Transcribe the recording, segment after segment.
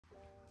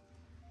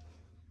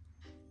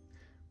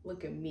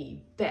Look at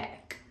me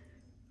back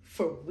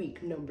for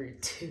week number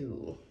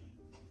 2.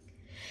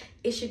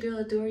 It's your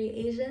girl Dory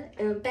Asia,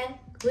 and I'm back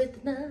with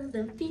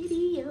another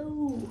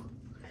video.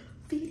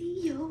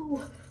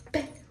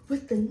 Back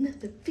with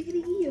another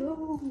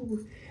video.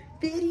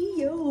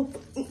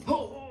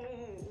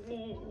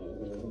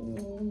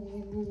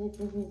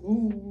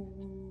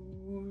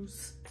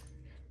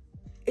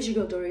 It's your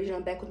girl Dory Asia, and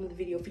I'm back with another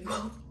video for you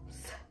hoes.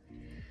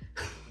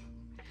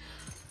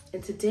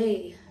 And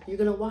today, you're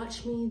gonna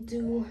watch me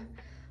do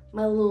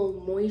my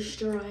little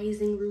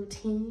moisturizing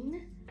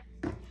routine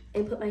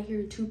and put my hair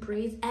in 2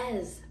 braids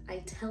as I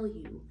tell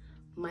you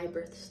my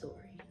birth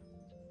story.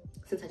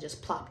 Since I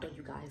just plopped on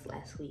you guys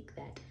last week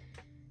that,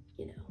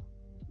 you know,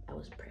 I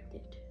was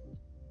pregnant,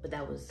 but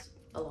that was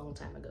a long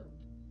time ago.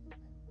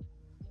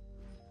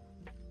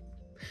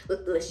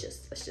 Let's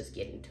just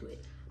get into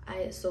it.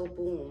 So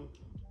boom,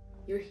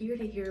 you're here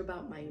to hear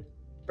about my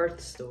birth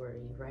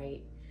story,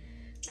 right?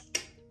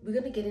 We're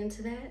gonna get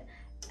into that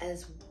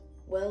as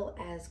well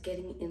as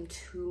getting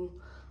into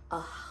a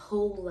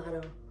whole lot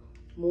of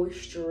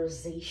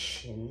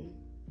moisturization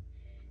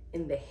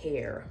in the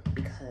hair,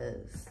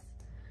 because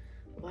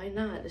why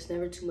not? There's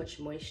never too much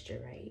moisture,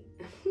 right?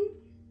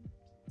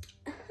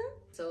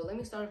 So let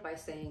me start off by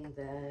saying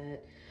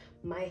that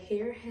my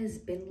hair has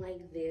been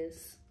like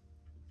this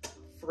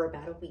for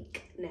about a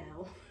week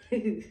now.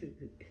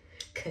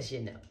 Cause you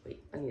know,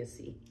 wait, I need to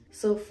see.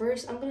 So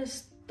first I'm gonna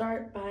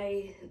start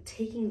by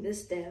taking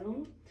this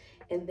down,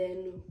 and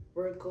then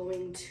we're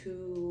going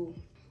to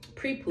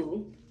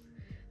pre-poo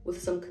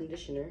with some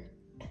conditioner.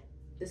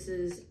 This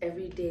is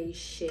Everyday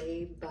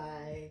Shea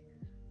by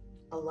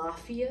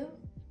Alafia.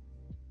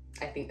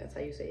 I think that's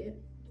how you say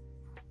it.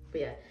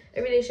 But yeah,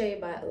 Everyday Shea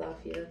by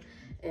Alafia.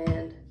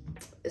 And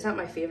it's not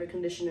my favorite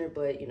conditioner,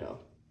 but you know,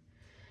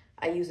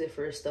 I use it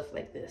for stuff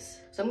like this.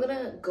 So I'm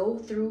gonna go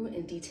through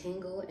and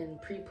detangle and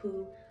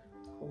pre-poo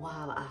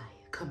while I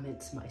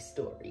commence my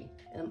story.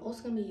 And I'm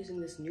also gonna be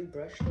using this new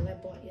brush that I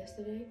bought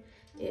yesterday.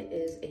 It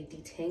is a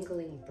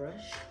detangling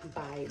brush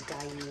by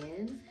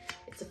Diane.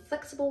 It's a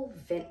flexible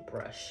vent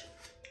brush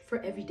for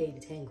everyday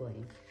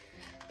detangling.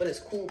 But it's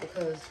cool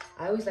because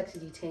I always like to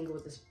detangle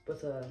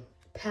with a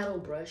paddle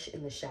brush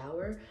in the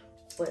shower,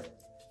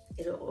 but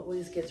it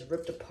always gets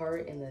ripped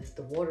apart and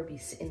the water be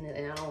sitting in it,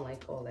 and I don't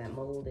like all that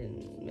mold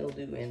and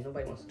mildew, and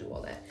nobody wants to do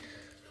all that.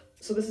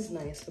 So this is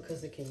nice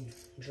because it can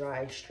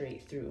dry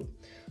straight through.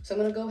 So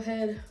I'm gonna go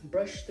ahead,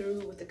 brush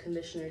through with the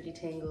conditioner,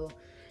 detangle,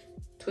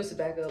 twist it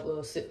back up,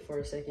 little sit for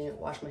a second,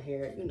 wash my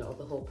hair, you know,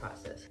 the whole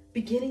process.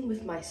 Beginning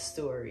with my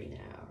story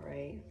now,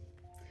 right?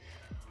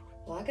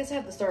 Well, I guess I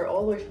have to start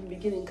all the way from the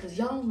beginning because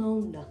y'all know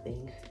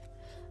nothing.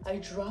 I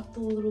dropped a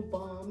little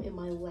bomb in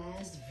my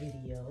last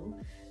video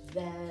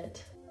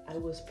that I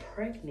was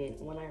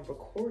pregnant when I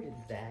recorded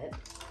that.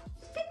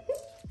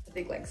 I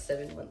think like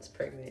 7 months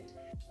pregnant.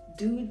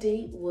 Due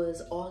date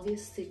was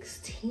August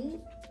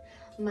 16th.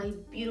 My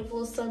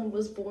beautiful son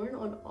was born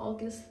on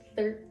August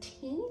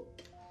 13th.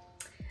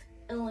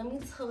 And let me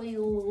tell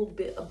you a little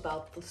bit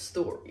about the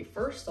story.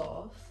 First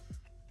off,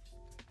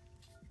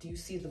 do you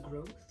see the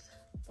growth?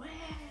 Wow,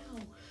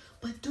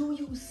 but do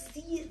you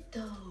see it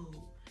though?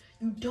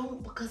 You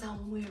don't, because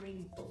I'm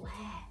wearing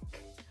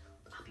black.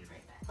 I'll be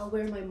right back. I'll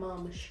wear my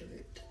mama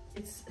shirt.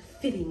 It's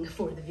fitting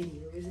for the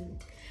video, isn't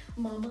it?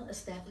 Mama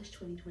established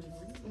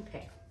 2021.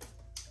 Okay,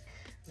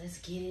 let's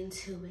get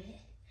into it.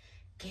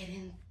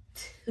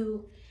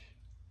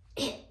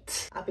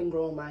 I've been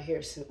growing my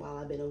hair since while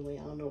I've been away.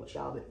 I don't know what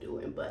y'all been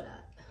doing, but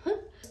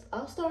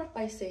I'll start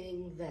by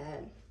saying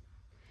that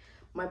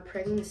my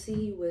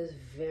pregnancy was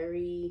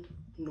very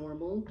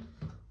normal,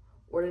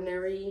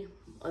 ordinary,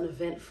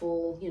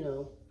 uneventful, you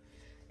know.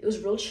 It was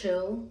real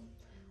chill.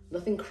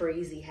 Nothing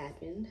crazy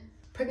happened.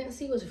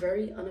 Pregnancy was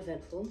very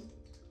uneventful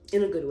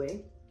in a good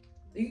way.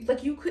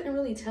 You couldn't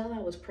really tell I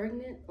was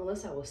pregnant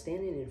unless I was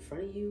standing in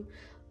front of you.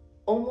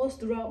 Almost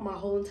throughout my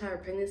whole entire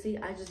pregnancy,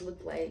 I just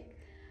looked like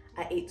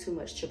I ate too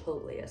much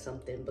Chipotle or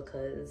something,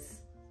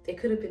 because it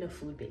could have been a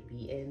food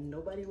baby and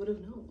nobody would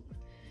have known.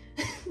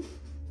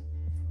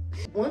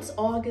 Once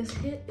August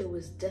hit, it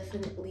was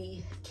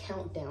definitely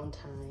countdown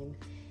time,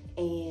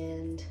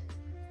 and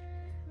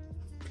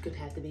you could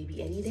have the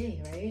baby any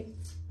day, right?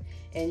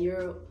 And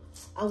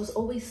I was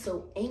always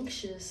so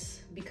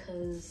anxious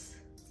because,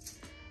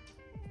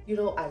 you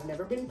know, I've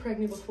never been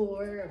pregnant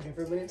before, I've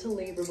never been into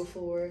labor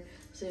before,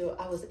 so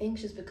I was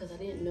anxious because I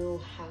didn't know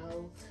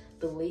how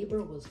the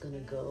labor was gonna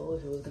go,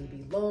 if it was gonna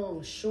be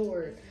long,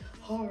 short,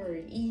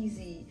 hard,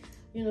 easy,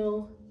 you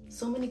know.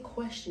 So many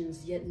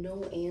questions, yet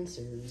no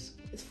answers.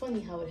 It's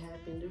funny how it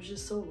happened. It was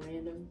just so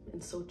random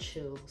and so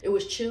chill. It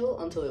was chill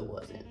until it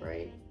wasn't,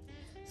 right?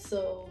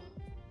 So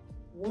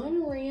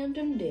one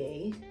random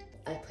day,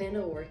 I planned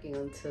on working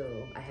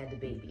until I had the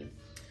baby.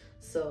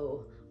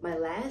 So my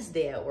last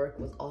day at work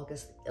was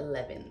August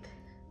 11th.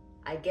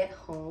 I get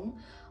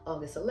home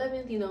August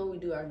 11th, you know, we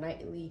do our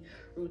nightly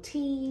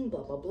routine,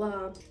 blah, blah,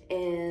 blah.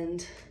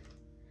 And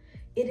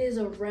it is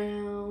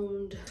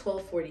around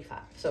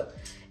 12:45. So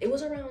it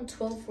was around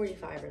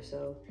 12:45 or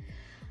so.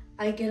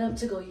 I get up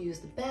to go use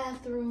the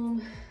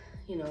bathroom,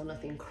 you know,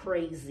 nothing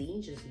crazy,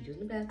 just using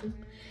the bathroom.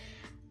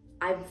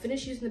 I'm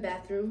finished using the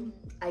bathroom.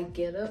 I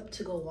get up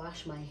to go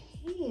wash my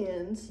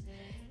hands.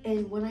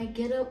 And when I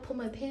get up, put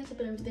my pants up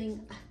and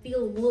everything, I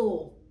feel a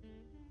little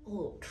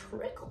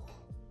trickle.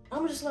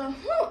 I'm just like,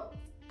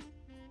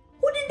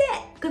 who did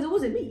that? Because it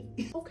wasn't me.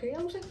 Okay,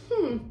 I was like,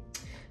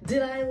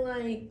 did I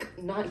like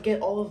not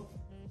get all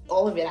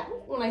of it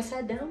out when I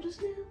sat down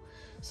just now?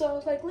 So I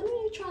was like, let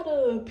me try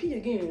to pee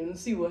again and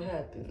see what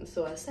happens.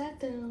 So I sat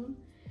down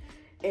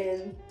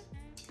and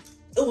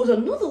it was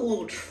another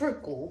little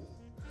trickle,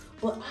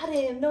 but I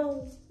didn't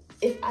know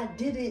if I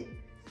did it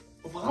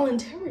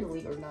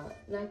voluntarily or not,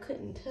 and I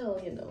couldn't tell,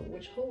 you know,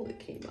 which hole it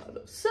came out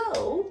of.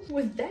 So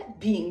with that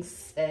being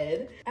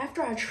said,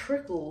 after I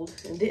trickled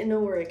and didn't know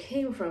where it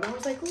came from, I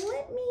was like,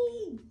 let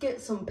me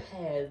get some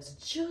pads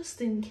just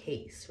in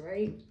case,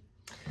 right?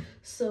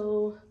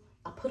 So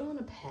I put on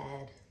a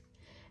pad,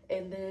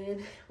 and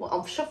then, well,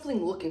 I'm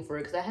shuffling looking for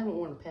it because I haven't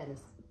worn a pad in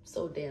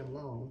so damn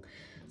long.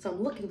 So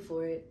I'm looking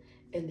for it,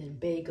 and then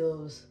Bae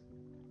goes,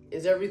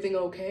 is everything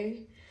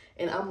okay?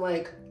 And I'm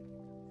like,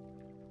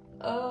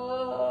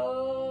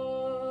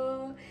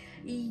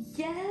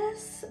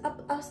 yes.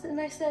 And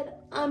I said,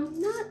 I'm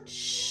not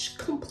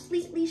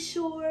completely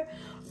sure,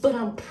 but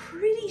I'm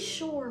pretty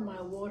sure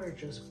my water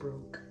just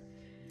broke.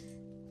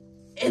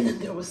 And then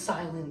there was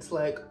silence,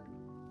 like,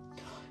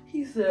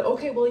 he said,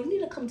 okay, well, you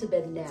need to come to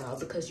bed now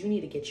because you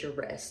need to get your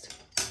rest,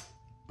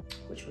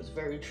 which was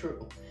very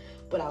true.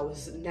 But I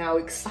was now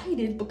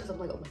excited because I'm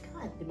like, oh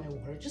my God, did my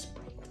water just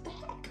break? What the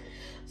heck?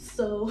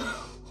 So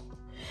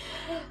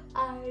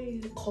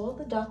I called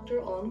the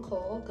doctor on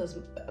call because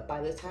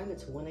by the time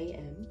it's 1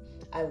 a.m.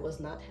 I was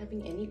not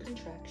having any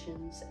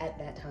contractions at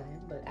that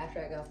time, but after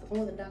I got off the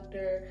phone with the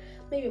doctor,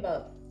 maybe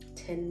about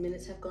 10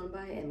 minutes have gone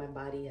by and my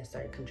body has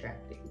started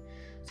contracting.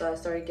 So I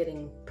started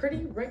getting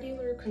pretty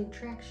regular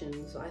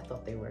contractions, so I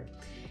thought they were.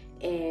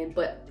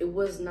 But it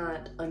was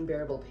not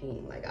unbearable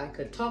pain. Like I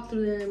could talk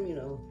through them, you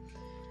know.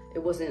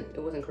 It wasn't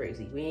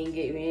crazy. It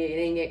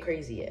didn't get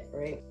crazy yet,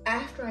 right?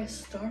 After I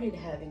started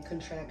having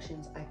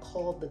contractions, I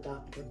called the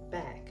doctor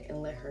back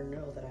and let her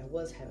know that I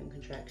was having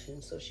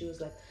contractions. So she was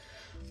like,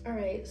 all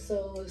right,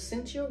 so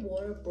since your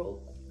water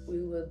broke, we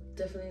would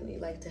definitely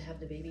like to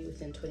have the baby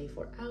within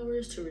 24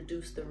 hours to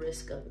reduce the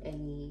risk of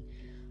any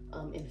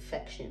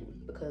infection,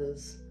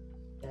 because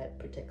that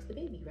protects the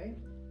baby, right?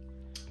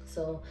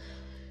 So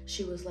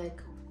she was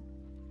like,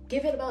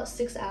 give it about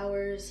 6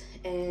 hours,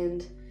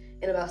 and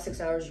in about 6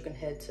 hours, you can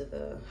head to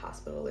the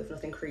hospital if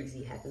nothing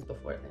crazy happens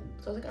before then.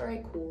 So I was like, all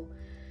right, cool.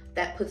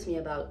 That puts me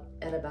at about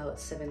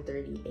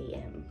 7:30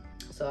 a.m.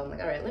 So I'm like,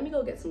 all right, let me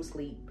go get some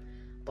sleep,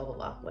 blah, blah,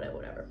 blah,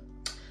 whatever.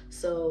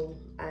 So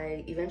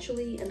I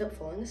eventually end up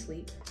falling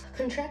asleep.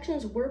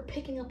 Contractions were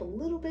picking up a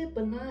little bit,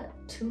 but not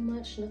too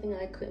much, nothing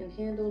I couldn't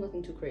handle,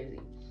 nothing too crazy.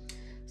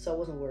 So I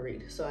wasn't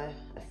worried. So I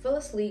fell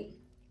asleep,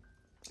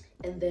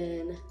 and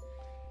then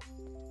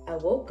I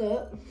woke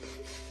up.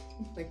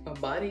 Like my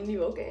body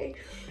knew, okay,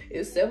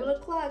 it's 7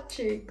 o'clock,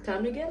 chick,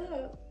 time to get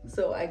up.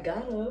 So I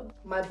got up.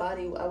 My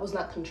body, I was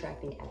not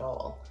contracting at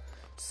all.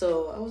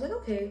 So I was like,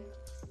 okay,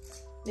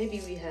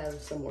 maybe we have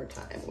some more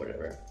time,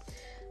 whatever.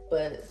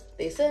 But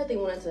they said they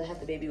wanted to have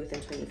the baby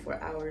within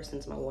 24 hours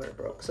since my water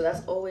broke. So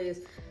that's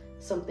always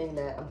something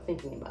that I'm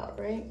thinking about,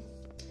 right?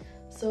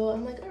 So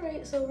I'm like, all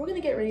right, so we're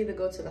gonna get ready to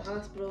go to the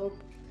hospital.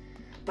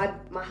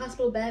 My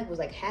hospital bag was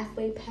like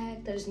halfway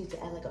packed. I just need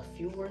to add like a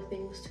few more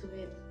things to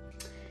it.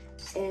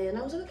 And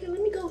I was like, okay,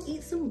 let me go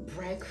eat some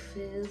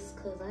breakfast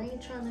because I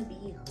ain't trying to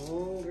be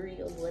hungry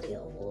or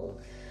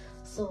whatever.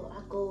 So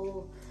I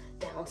go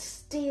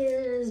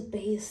downstairs.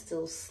 Bae's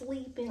still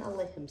sleeping. I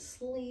let him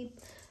sleep.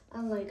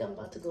 I'm like, I'm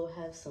about to go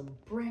have some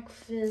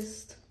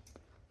breakfast.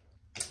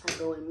 I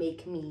go and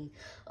make me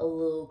a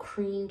little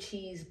cream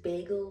cheese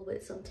bagel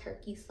with some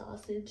turkey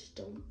sausage.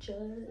 Don't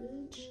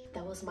judge.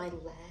 That was my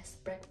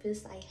last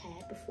breakfast I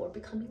had before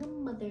becoming a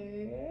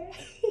mother.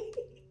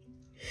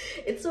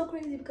 It's so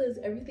crazy because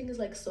everything is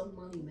like so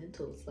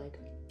monumental. It's like,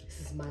 this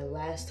is my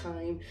last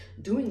time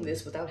doing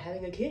this without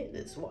having a kid.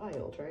 It's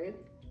wild, right?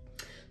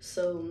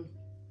 So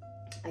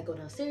I go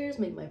downstairs,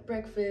 make my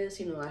breakfast.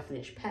 You know, I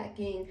finish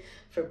packing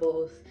for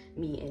both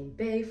me and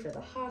Bae for the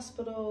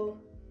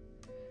hospital.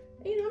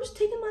 And, you know, I'm just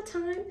taking my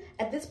time.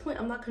 At this point,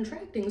 I'm not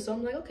contracting, so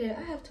I'm like, okay,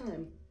 I have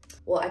time.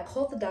 Well, I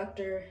called the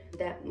doctor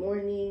that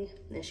morning,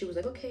 and she was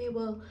like, okay,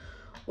 well,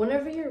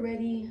 whenever you're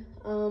ready,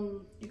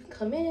 you can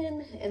come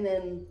in, and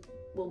then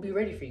we'll be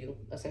ready for you,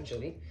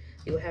 essentially.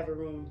 You'll have a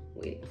room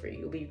waiting for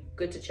you. You'll be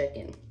good to check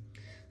in.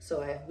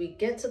 So we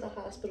get to the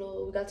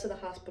hospital. We got to the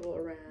hospital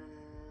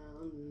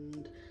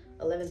around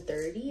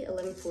 11:30,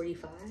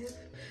 11:45.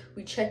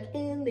 We check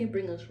in. They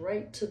bring us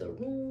right to the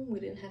room. We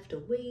didn't have to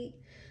wait.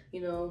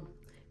 You know,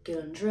 get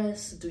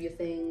undressed, do your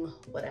thing,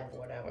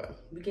 whatever.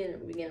 We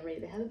getting ready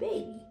to have a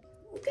baby.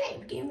 Okay,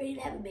 we're getting ready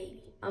to have a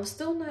baby. I'm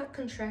still not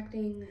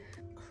contracting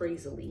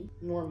crazily,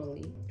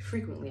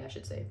 frequently, I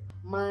should say.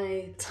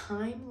 My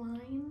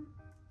timeline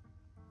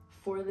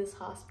for this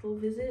hospital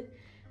visit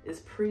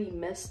is pretty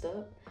messed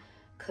up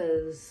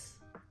because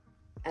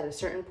At a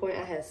certain point,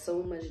 I had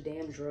so much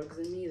damn drugs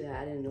in me that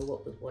I didn't know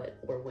what was what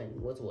or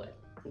when was what.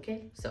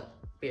 Okay, so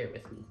bear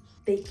with me.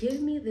 They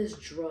give me this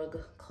drug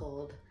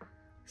called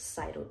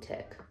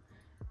Cytotec,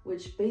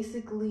 which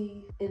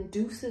basically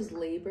induces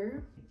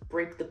labor.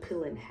 Break the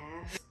pill in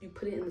half. You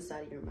put it in the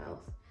side of your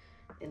mouth,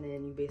 and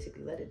then you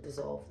basically let it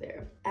dissolve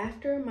there.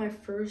 After my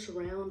first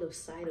round of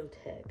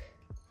Cytotec,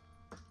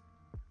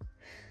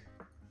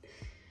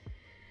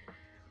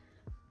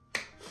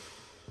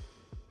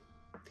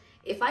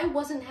 if I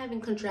wasn't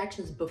having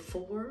contractions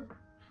before,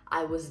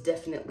 I was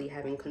definitely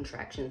having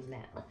contractions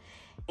now.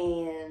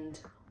 And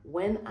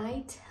when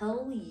I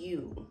tell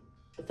you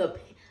the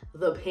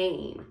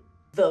pain,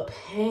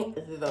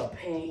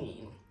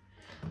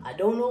 I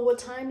don't know what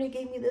time they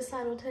gave me this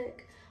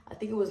Cytotec. I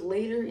think it was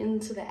later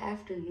into the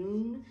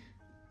afternoon,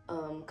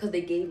 because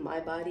they gave my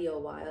body a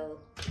while.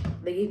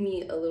 They gave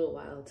me a little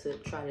while to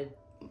try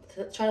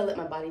to let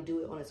my body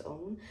do it on its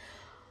own.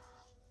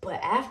 But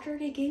after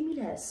they gave me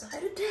that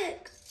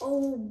Cytotec,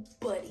 oh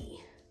buddy,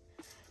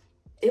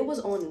 it was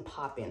on and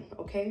popping,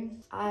 okay?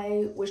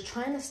 I was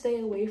trying to stay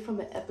away from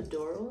an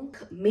epidural,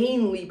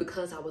 mainly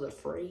because I was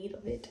afraid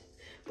of it,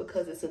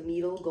 because it's a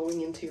needle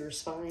going into your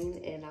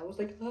spine, and I was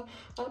like,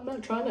 I'm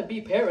not trying to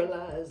be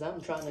paralyzed. I'm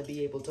trying to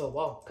be able to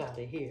walk out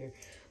of here.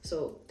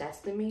 So that's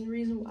the main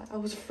reason why I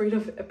was afraid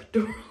of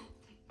epidural.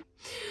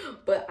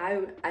 But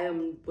I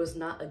was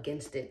not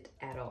against it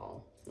at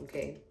all,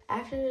 okay?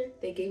 After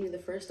they gave me the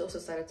first dose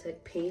of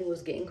Cytotec, pain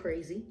was getting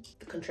crazy.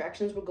 The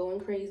contractions were going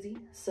crazy.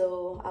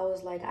 So I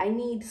was like, I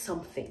need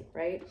something,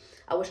 right?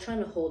 I was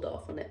trying to hold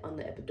off on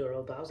the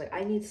epidural, but I was like,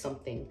 I need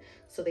something.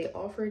 So they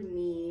offered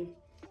me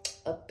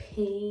a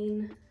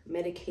pain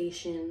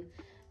medication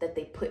that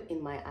they put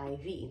in my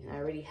IV. I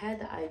already had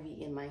the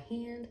IV in my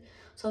hand.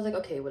 So I was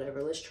like, okay,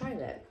 whatever, let's try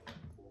that.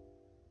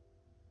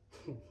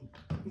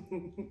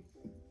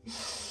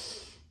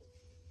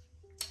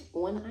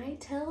 When I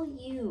tell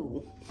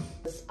you,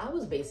 I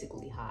was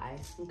basically high,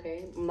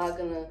 okay? I'm not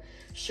gonna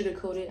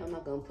sugarcoat it. I'm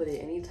not gonna put it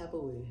any type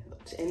of way,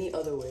 any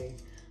other way.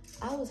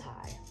 I was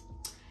high.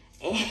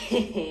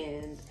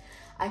 And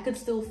I could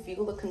still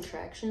feel the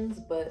contractions,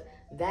 but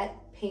that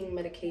pain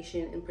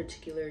medication in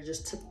particular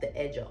just took the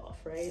edge off,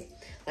 right?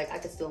 Like I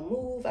could still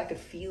move, I could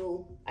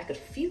feel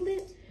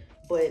it,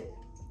 but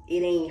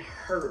it ain't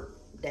hurt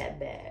that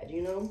bad,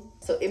 you know?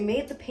 So it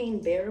made the pain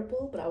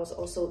bearable, but I was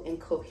also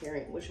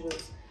incoherent, which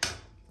was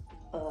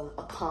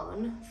a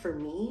con for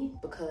me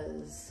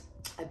because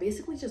I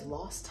basically just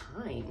lost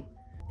time.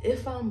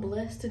 If I'm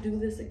blessed to do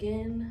this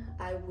again,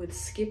 I would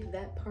skip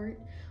that part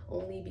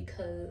only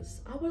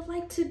because I would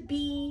like to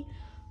be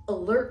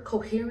alert,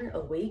 coherent,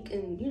 awake,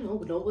 and you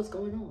know what's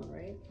going on,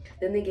 right?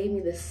 Then they gave me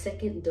the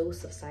second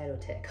dose of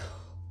Cytotec.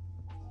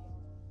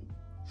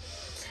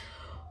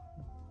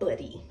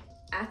 Buddy,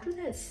 after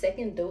that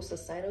second dose of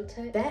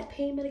Cytotec, that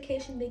pain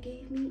medication they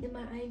gave me in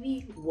my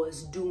IV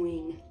was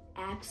doing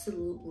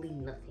absolutely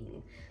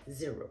nothing.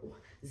 Zero,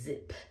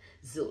 zip,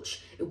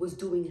 zilch. It was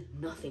doing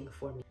nothing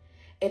for me.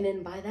 And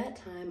then by that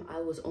time,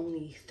 I was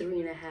only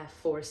 3.5,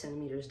 4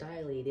 centimeters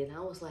dilated. And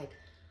I was like,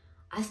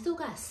 I still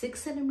got 6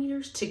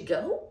 centimeters to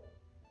go?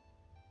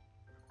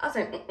 I was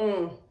like,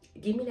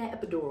 give me that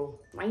epidural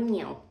right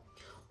now.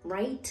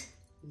 Right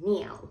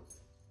now.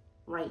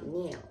 Right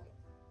now.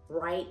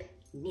 Right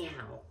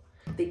now.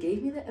 They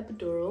gave me the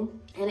epidural,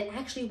 and it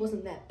actually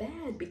wasn't that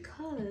bad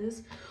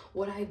because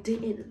what I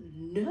didn't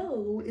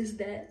know is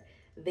that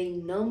they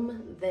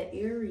numb the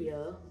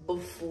area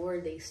before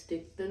they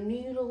stick the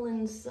needle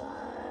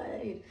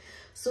inside.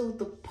 So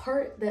the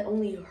part that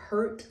only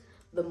hurt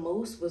the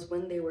most was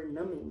when they were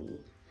numbing me.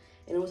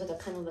 And it was like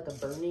a kind of like a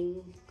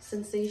burning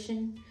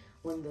sensation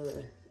when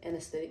the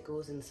anesthetic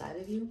goes inside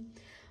of you.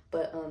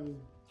 But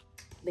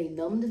they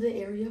numbed the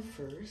area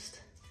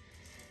first.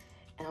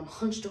 And I'm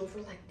hunched over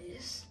like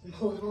this, I'm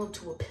holding on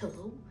to a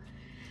pillow.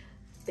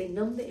 They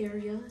numb the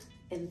area,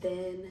 and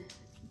then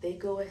they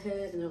go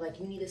ahead and they're like,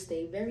 you need to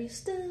stay very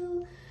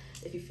still.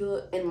 If you feel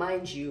it, and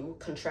mind you,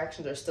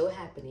 contractions are still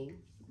happening.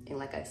 And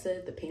like I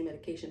said, the pain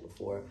medication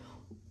before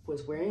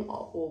was wearing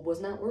off or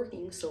was not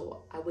working.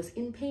 So I was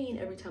in pain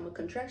every time a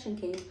contraction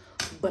came,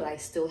 but I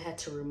still had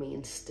to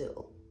remain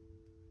still.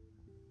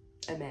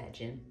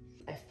 Imagine.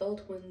 I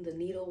felt when the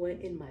needle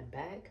went in my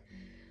back,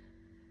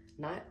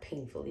 not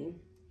painfully.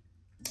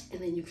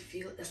 And then you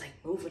feel it's like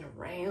moving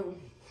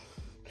around.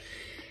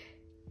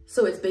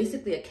 So it's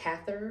basically a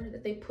catheter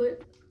that they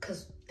put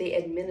because they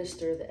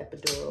administer the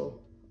epidural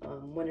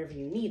whenever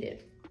you need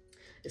it.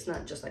 It's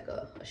not just like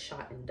a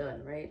shot and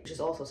done, right? Which is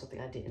also something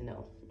I didn't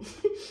know.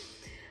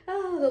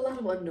 There's a lot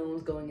of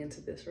unknowns going into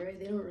this, right?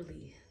 They don't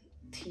really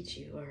teach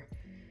you or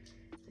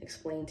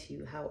explain to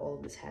you how all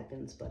of this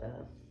happens, but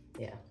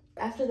yeah.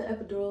 After the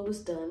epidural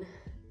was done,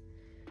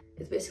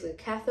 it's basically a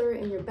catheter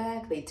in your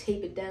back. They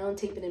tape it down,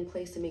 tape it in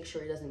place to make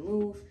sure it doesn't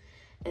move,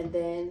 and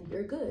then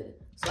you're good.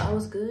 So I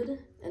was good,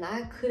 and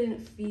I couldn't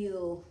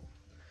feel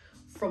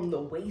from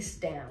the waist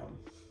down.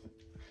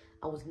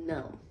 I was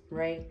numb,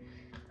 right?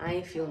 I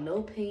ain't feel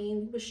no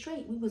pain. We were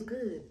straight. We was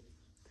good.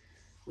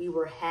 We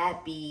were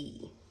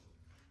happy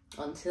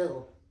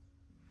until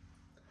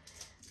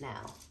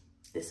Now,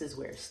 this is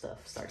where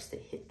stuff starts to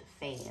hit the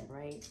fan,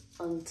 right?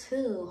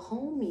 Until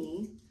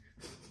homie,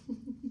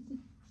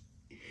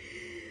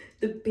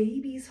 the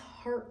baby's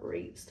heart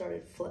rate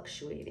started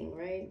fluctuating,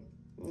 right?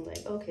 I'm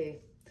like,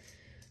 okay.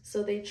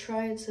 So they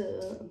tried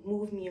to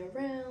move me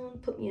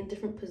around, put me in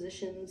different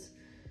positions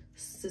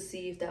to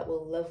see if that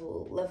will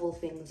level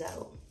things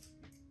out.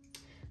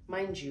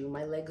 Mind you,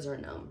 my legs are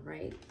numb,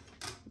 right?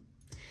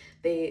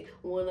 They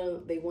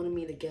wanted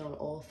me to get on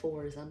all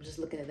fours. I'm just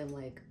looking at them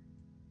like,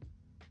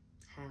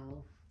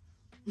 how?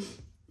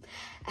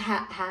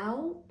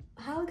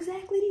 How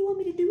exactly do you want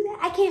me to do that?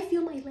 I can't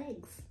feel my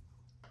legs.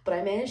 But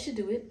I managed to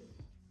do it.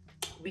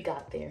 We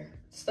got there.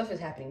 Stuff is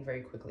happening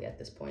very quickly at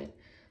this point.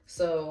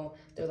 So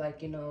they're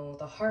like, you know,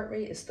 the heart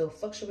rate is still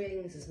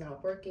fluctuating. This is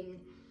not working.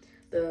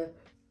 The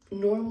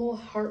normal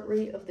heart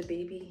rate of the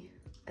baby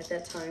at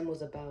that time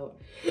was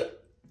about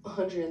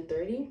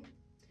 130.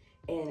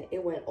 And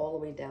it went all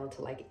the way down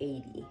to like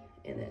 80.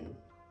 And then,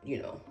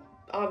 you know,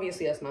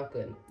 obviously that's not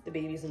good. The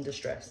baby's in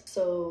distress.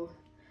 So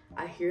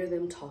I hear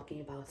them talking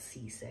about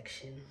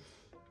C-section.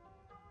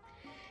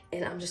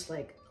 And I'm just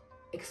like,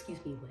 excuse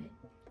me, what?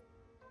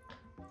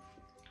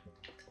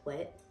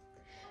 What?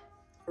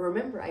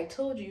 Remember, I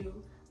told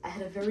you I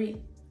had a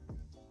very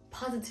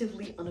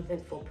positively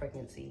uneventful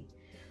pregnancy.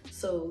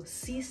 So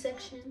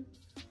C-section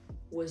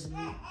was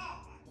new.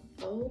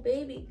 Oh,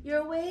 baby, you're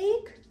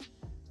awake?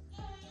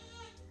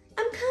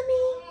 I'm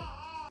coming.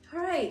 All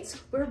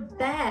right, we're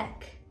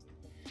back.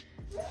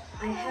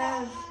 I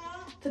have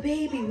the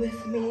baby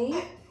with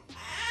me.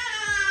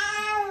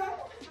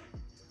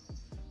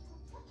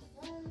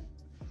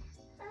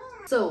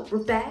 So we're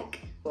back.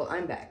 Well,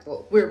 I'm back.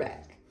 Well, we're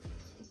back.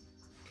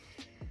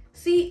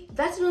 See,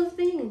 that's another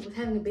thing with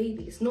having a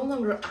baby. It's no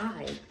longer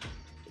I.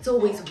 It's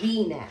always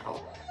we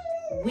now.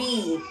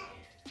 We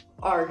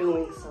are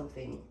doing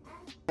something.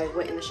 I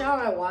went in the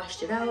shower, I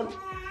washed it out,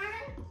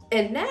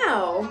 and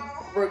now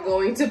we're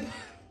going to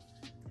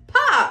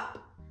pop.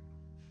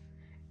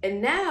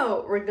 And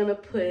now we're gonna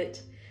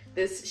put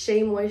this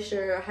Shea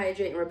Moisture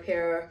Hydrate and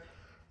Repair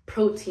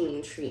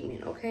protein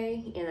treatment,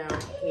 okay, in our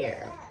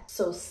hair.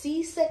 So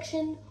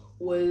C-section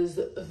was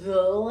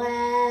the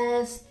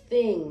last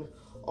thing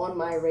on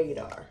my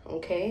radar,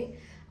 okay?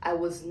 I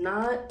was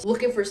not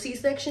looking for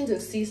C-sections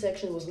and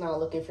C-section was not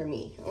looking for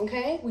me,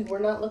 okay? We were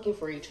not looking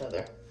for each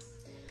other.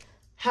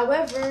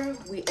 However,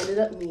 we ended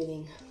up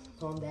meeting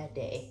on that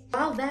day.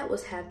 While that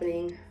was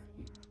happening,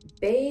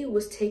 Bae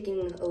was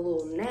taking a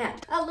little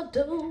nap. I looked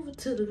over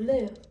to the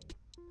left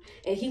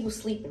and he was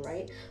sleeping,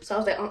 right? So I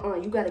was like,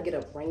 you gotta get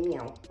up right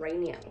now, right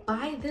now.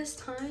 By this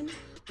time,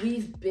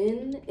 we've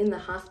been in the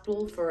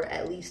hospital for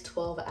at least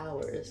 12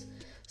 hours.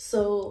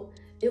 So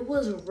it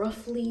was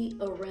roughly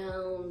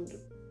around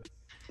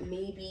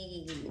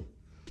maybe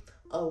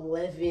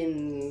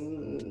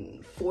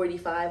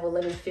 11:45,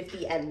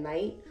 11:50 at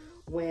night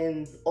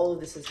when all of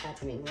this is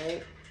happening,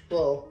 right?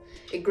 Well,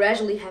 it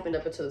gradually happened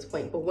up until this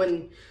point, but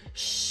when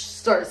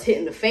starts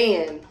hitting the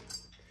fan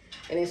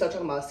and they start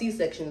talking about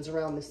C-sections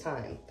around this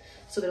time.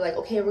 So they're like,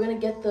 okay, we're gonna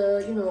get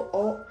the, you know,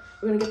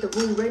 we're gonna get the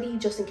room ready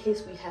just in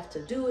case we have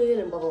to do it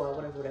and blah, blah,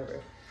 blah,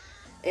 whatever.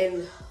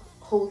 And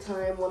whole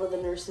time, one of the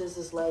nurses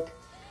is like,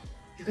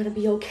 you're gonna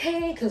be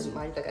okay, because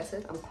mind, like I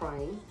said, I'm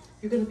crying.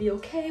 You're gonna be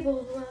okay, blah,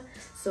 blah, blah.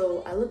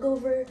 So I look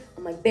over,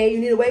 I'm like, babe, you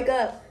need to wake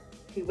up.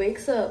 He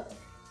wakes up,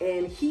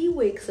 and he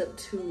wakes up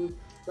to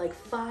like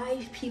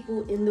 5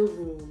 people in the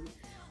room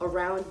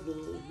around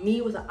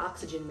me with an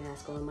oxygen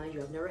mask on. Mind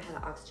you, I've never had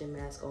an oxygen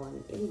mask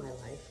on in my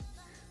life.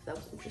 That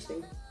was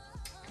interesting.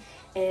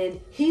 And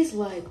he's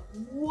like,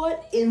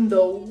 what in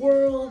the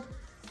world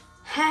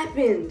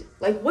happened?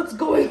 Like, what's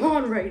going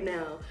on right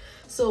now?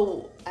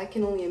 So I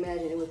can only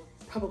imagine it was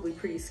probably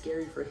pretty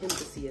scary for him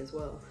to see as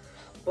well.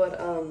 But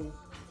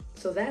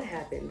so that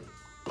happened,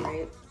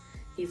 right?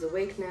 He's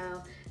awake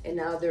now, and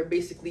now they're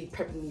basically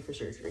prepping me for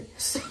surgery.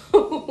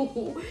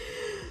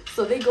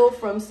 So they go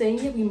from saying,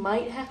 yeah, we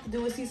might have to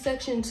do a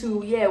C-section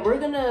to, yeah, we're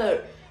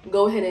gonna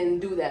go ahead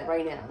and do that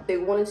right now. They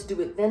wanted to do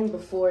it then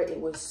before it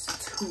was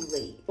too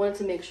late. Wanted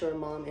to make sure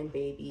mom and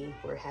baby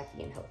were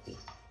happy and healthy.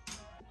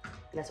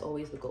 And that's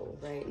always the goal,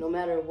 right? No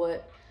matter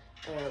what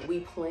we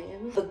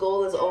plan, the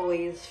goal is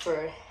always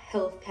for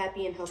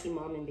happy and healthy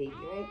mom and baby,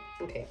 right?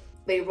 Okay.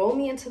 They roll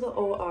me into the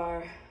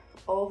OR.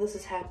 All this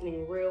is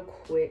happening real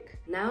quick.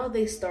 Now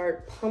they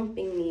start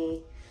pumping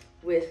me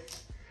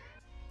with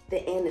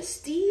the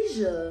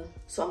anesthesia,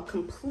 so I'm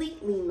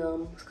completely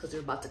numb because they're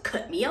about to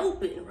cut me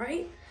open,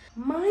 right?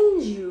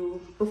 Mind you,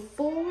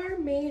 before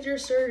major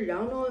surgery, I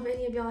don't know if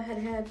any of y'all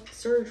had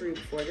surgery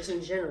before, just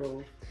in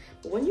general,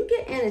 but when you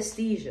get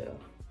anesthesia,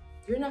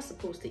 you're not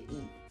supposed to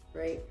eat,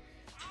 right?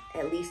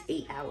 At least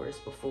 8 hours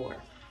before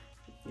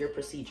your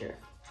procedure.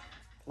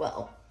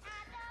 Well,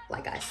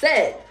 like I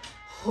said,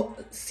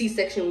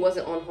 C-section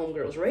wasn't on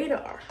homegirl's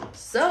radar.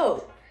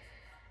 So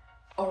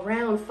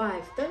around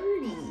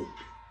 5:30,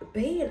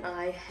 Bae and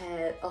I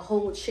had a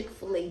whole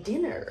Chick-fil-A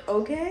dinner,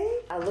 okay?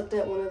 I looked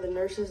at one of the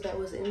nurses that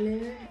was in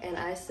there and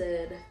I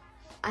said,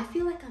 I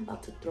feel like I'm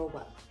about to throw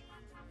up.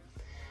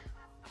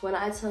 When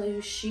I tell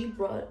you, she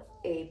brought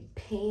a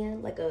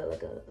pan, like a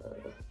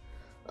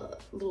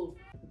little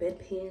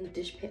bedpan,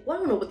 dish pan. Well, I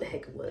don't know what the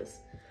heck it was,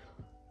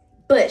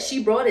 but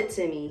she brought it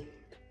to me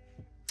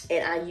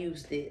and I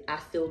used it. I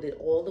filled it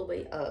all the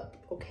way up,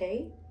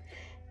 okay?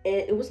 And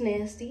it was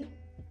nasty,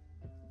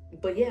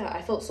 but yeah,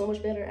 I felt so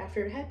much better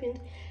after it happened.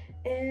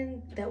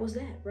 And that was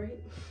that, right?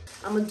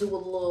 I'm gonna do a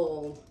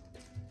little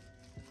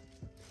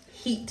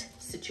heat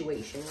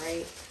situation,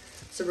 right?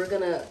 So we're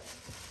gonna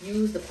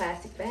use the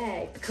plastic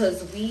bag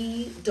because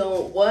we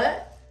don't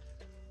what?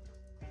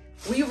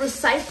 We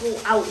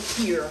recycle out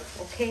here,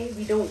 okay?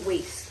 We don't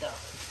waste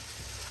stuff.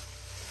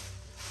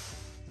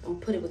 I'm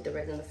gonna put it with the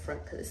red in the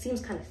front because it seems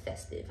kind of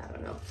festive, I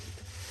don't know.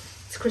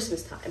 It's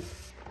Christmas time.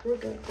 We're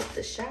gonna put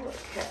the shower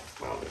cap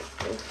on,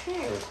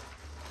 okay?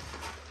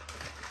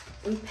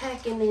 I'm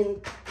packing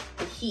in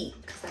the heat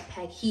because I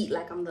pack heat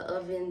like I'm the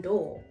oven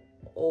door.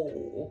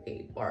 Oh,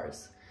 okay,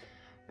 bars.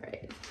 All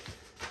right.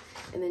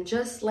 And then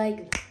just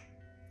like,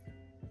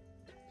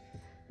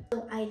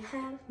 so I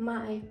have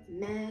my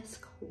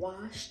mask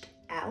washed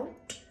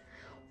out.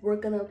 We're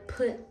gonna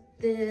put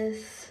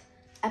this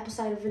apple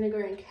cider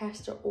vinegar and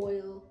castor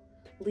oil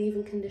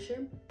leave-in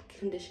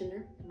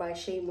conditioner by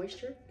Shea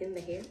Moisture in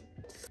the hair.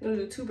 I'm gonna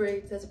do 2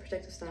 braids as a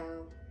protective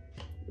style.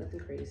 Nothing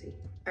crazy.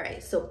 All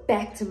right, so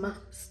back to my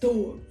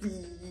story.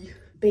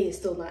 Bae is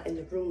still not in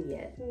the room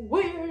yet.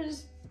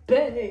 Where's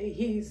Bae?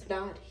 He's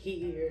not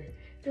here.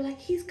 They're like,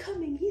 he's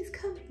coming, he's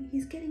coming.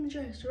 He's getting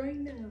dressed right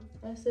now.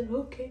 I said,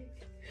 okay.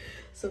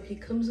 So he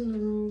comes in the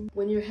room.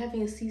 When you're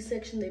having a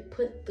C-section, they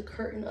put the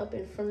curtain up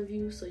in front of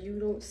you so you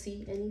don't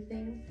see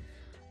anything.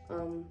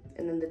 And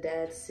then the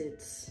dad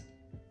sits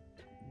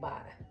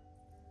by.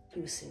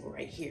 He was sitting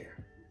right here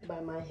by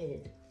my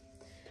head.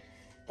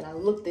 And I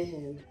looked at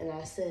him and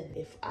I said,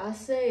 if I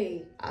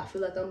say I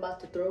feel like I'm about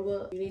to throw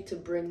up, you need to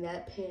bring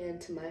that pan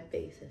to my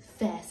face as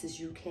fast as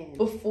you can.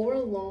 Before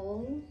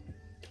long,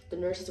 the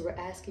nurses were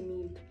asking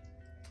me,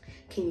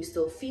 can you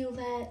still feel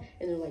that?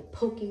 And they're like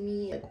poking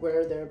me, like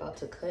where they're about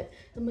to cut.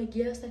 I'm like,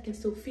 yes, I can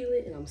still feel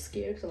it. And I'm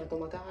scared because I'm like, oh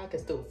my God, I can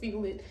still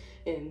feel it.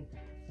 And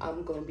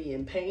I'm gonna be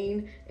in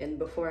pain. And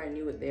before I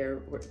knew it, they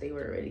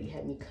were already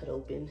had me cut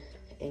open.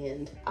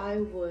 And I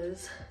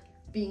was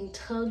being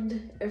tugged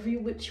every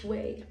which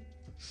way.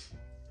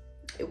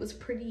 It was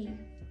pretty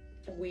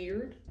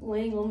weird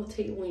laying on the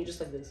table and you're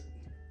just like this.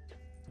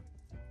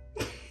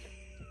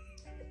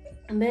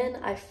 And then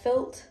I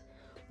felt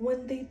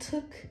when they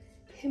took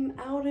him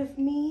out of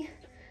me,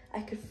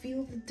 I could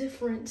feel the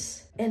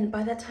difference. And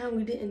by that time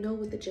we didn't know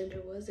what the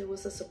gender was. It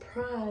was a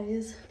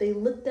surprise. They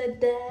looked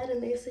at Dad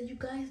and they said, you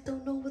guys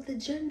don't know what the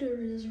gender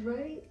is,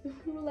 right?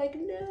 We were like,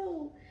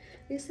 no.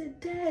 They said,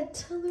 Dad,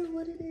 tell her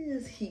what it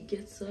is. He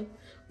gets up,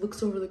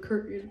 looks over the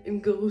curtain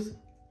and goes,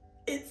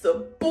 it's a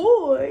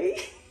boy.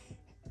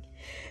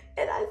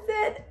 And I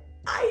said,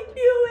 I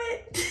knew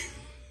it.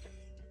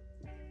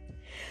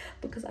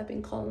 Because I've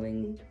been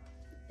calling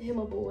him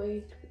a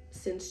boy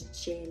since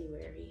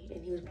January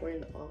and he was born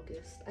in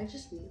August. I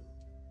just knew.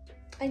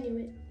 I knew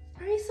it.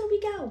 All right, so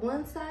we got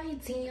one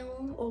side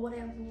down or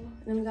whatever.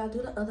 And then we gotta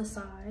do the other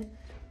side.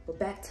 But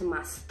back to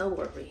my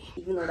story,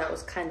 even though that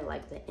was kind of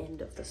like the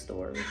end of the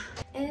story.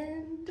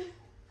 And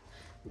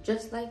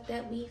just like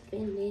that, we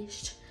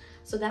finished.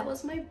 So that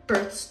was my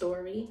birth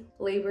story,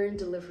 labor and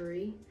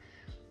delivery,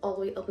 all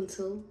the way up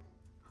until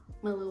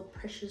my little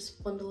precious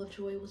bundle of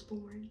joy was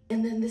born.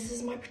 And then this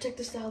is my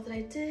protective style that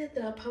I did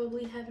that I'll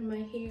probably have in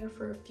my hair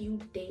for a few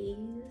days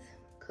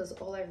because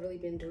all I've really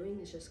been doing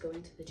is just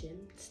going to the gym,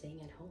 staying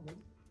at home.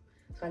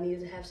 So I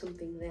needed to have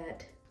something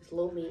that is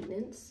low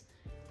maintenance,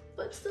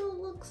 but still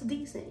looks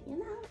decent, you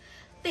know?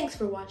 Thanks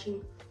for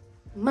watching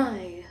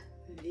my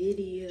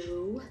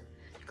video.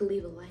 You can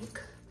leave a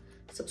like,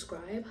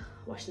 subscribe,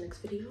 watch the next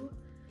video.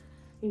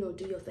 You know,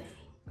 do your thing,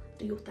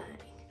 do your thing.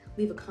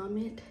 Leave a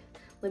comment,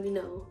 let me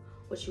know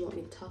what you want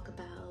me to talk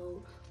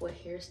about, what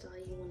hairstyle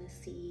you want to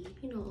see,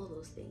 you know, all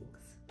those things.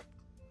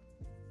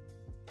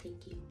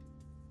 Thank you.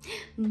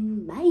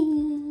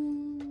 Bye.